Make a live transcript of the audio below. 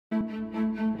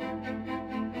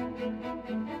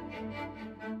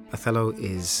Othello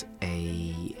is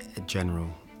a general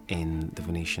in the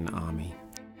Venetian army.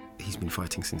 He's been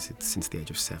fighting since the age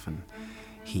of 7.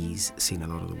 He's seen a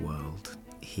lot of the world.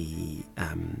 He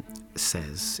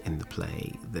says in the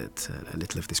play that a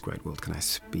little of this great world can I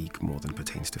speak more than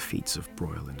pertains to feats of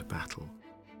broil and battle.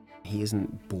 He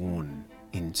isn't born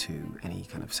into any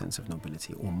kind of sense of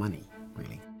nobility or money,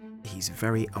 really. He's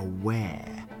very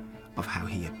aware of how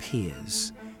he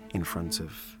appears in front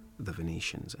of the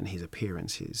Venetians, and his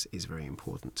appearance is very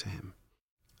important to him.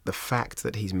 The fact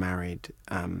that he's married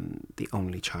the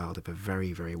only child of a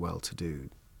very, very well-to-do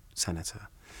senator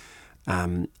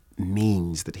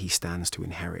means that he stands to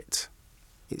inherit,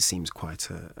 it seems, quite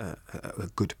a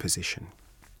good position.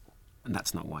 And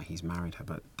that's not why he's married her,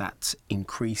 but that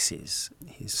increases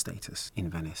his status in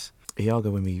Venice. Iago,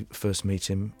 when we first meet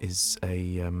him, is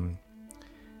a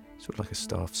sort of like a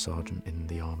staff sergeant in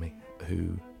the army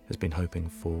who has been hoping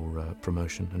for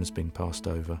promotion and has been passed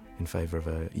over in favour of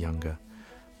a younger,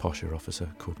 posher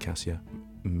officer called Cassio,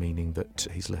 meaning that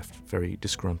he's left very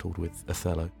disgruntled with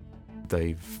Othello.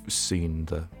 They've seen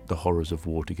the horrors of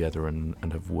war together and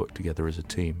have worked together as a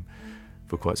team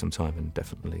for quite some time, and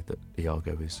definitely that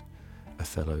Iago is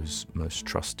Othello's most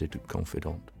trusted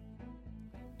confidant.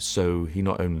 So he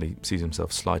not only sees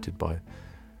himself slighted by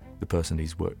the person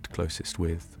he's worked closest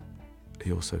with,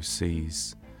 he also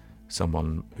sees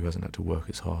someone who hasn't had to work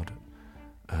as hard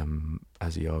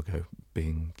as Iago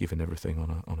being given everything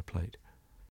on a plate.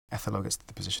 Othello gets to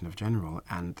the position of general,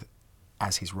 and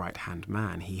as his right-hand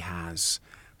man, he has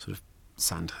sort of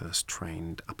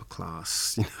Sandhurst-trained,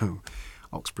 upper-class,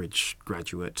 Oxbridge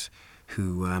graduate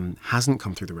who hasn't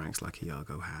come through the ranks like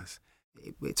Iago has.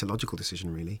 It's a logical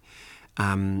decision, really.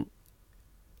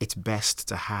 It's best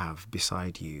to have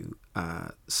beside you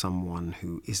someone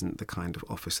who isn't the kind of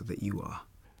officer that you are.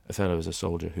 Othello is a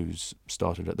soldier who's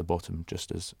started at the bottom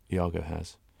just as Iago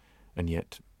has, and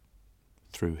yet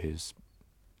through his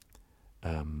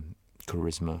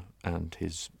charisma and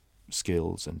his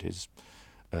skills and his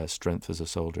strength as a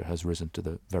soldier has risen to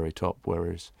the very top,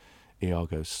 whereas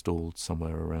Iago stalled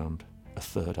somewhere around a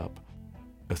third up.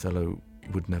 Othello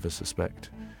would never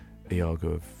suspect Iago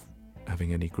of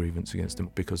having any grievance against him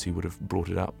because he would have brought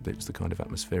it up. It's the kind of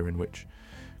atmosphere in which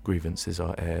grievances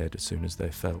are aired as soon as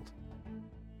they're felt.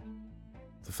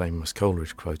 The famous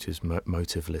Coleridge quote is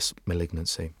motiveless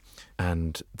malignancy,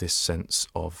 and this sense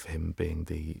of him being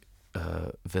the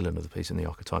villain of the piece and the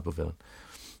archetypal villain.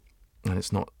 And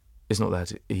it's not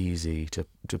that easy to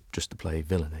just to play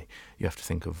villainy. You have to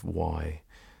think of why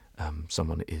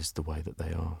someone is the way that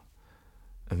they are.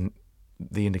 And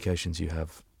the indications you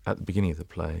have at the beginning of the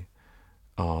play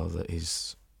are that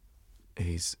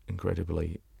he's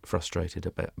incredibly frustrated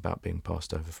about being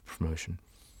passed over for promotion,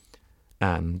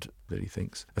 and that he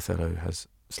thinks Othello has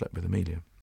slept with Emilia.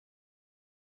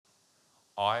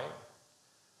 I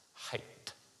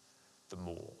hate the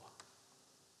Moor,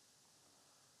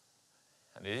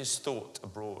 and it is thought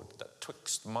abroad that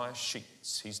twixt my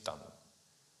sheets he's done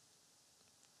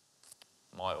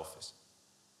my office.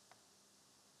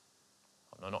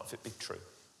 I know not if it be true,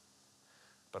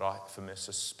 but I, for mere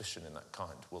suspicion in that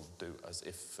kind, will do as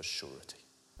if for surety.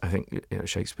 I think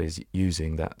Shakespeare's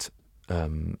using that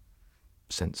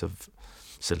sense of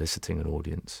soliciting an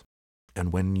audience,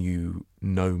 and when you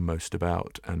know most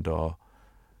about and are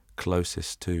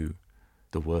closest to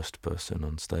the worst person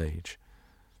on stage,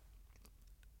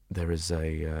 there is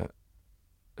a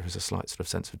slight sort of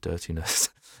sense of dirtiness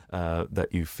that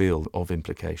you feel of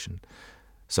implication,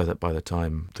 so that by the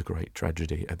time the great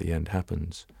tragedy at the end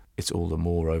happens, it's all the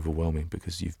more overwhelming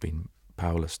because you've been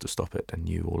powerless to stop it and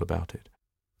knew all about it.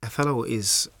 Othello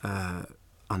is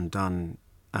undone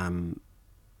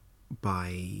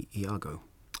by Iago,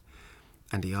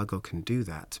 and Iago can do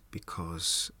that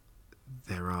because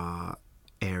there are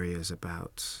areas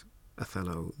about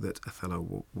Othello that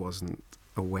Othello wasn't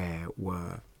aware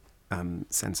were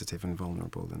sensitive and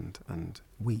vulnerable and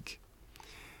weak,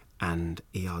 and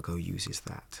Iago uses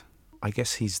that. I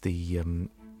guess he's the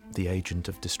agent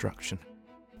of destruction.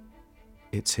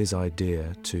 It's his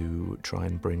idea to try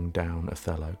and bring down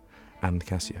Othello and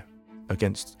Cassio,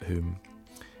 against whom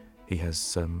he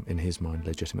has, in his mind,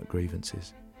 legitimate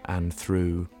grievances. And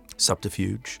through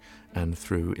subterfuge and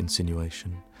through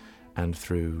insinuation and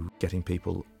through getting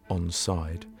people on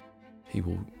side, he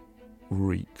will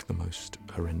wreak the most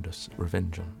horrendous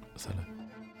revenge on Othello.